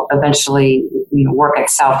will eventually work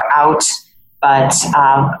itself out. But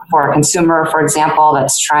for a consumer, for example,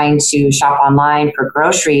 that's trying to shop online for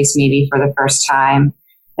groceries, maybe for the first time,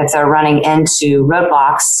 if they're running into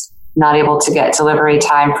roadblocks, not able to get delivery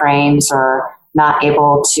time frames or not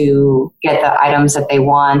able to get the items that they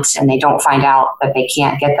want, and they don't find out that they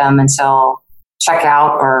can't get them until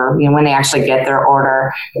checkout or when they actually get their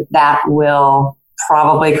order, that will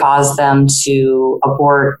probably cause them to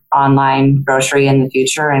abort online grocery in the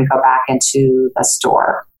future and go back into the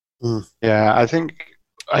store. Yeah, I think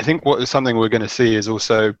what is something we're going to see is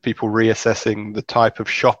also people reassessing the type of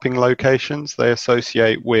shopping locations they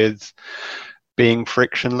associate with being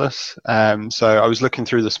frictionless. So I was looking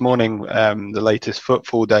through this morning the latest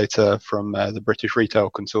footfall data from the British Retail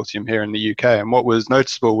Consortium here in the UK, and what was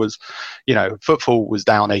noticeable was, footfall was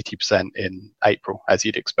down 80% in April, as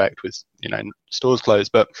you'd expect with, stores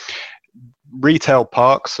closed, but retail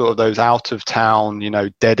parks, sort of those out of town,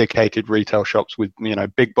 dedicated retail shops with,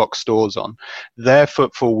 big box stores on, their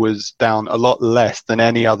footfall was down a lot less than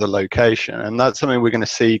any other location. And that's something we're going to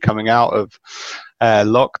see coming out of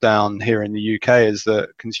lockdown here in the UK, is that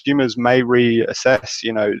consumers may reassess,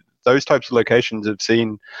 those types of locations have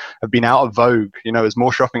been out of vogue, as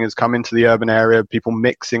more shopping has come into the urban area, people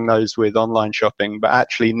mixing those with online shopping. But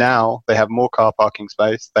actually now they have more car parking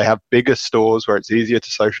space, they have bigger stores where it's easier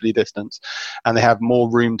to socially distance, and they have more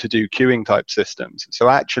room to do queuing type systems. So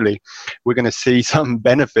actually we're going to see some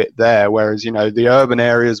benefit there, whereas, the urban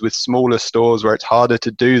areas with smaller stores where it's harder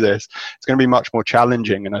to do this, it's going to be much more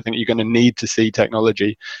challenging. And I think you're going to need to see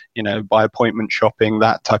technology, by appointment shopping,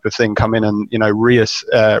 that type of thing, come in and,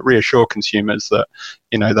 reassure consumers that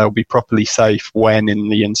they'll be properly safe when in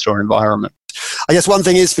the in-store environment. I guess one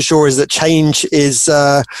thing is for sure is that change is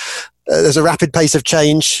there's a rapid pace of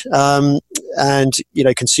change, and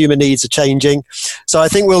consumer needs are changing. So I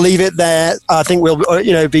think we'll leave it there. I think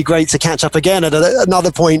we'll be great to catch up again at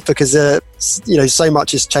another point, because so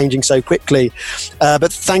much is changing so quickly.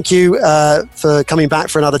 But thank you for coming back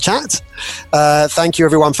for another chat. Thank you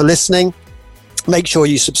everyone for listening. Make sure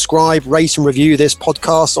you subscribe, rate and review this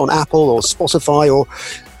podcast on Apple or Spotify or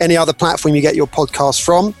any other platform you get your podcast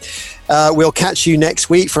from. We'll catch you next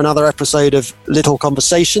week for another episode of Little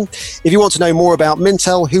Conversation. If you want to know more about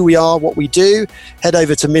Mintel, who we are, what we do, head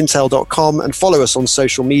over to mintel.com and follow us on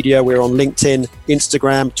social media. We're on LinkedIn,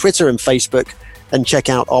 Instagram, Twitter and Facebook, and check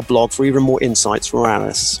out our blog for even more insights from our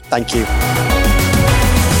analysts. Thank you.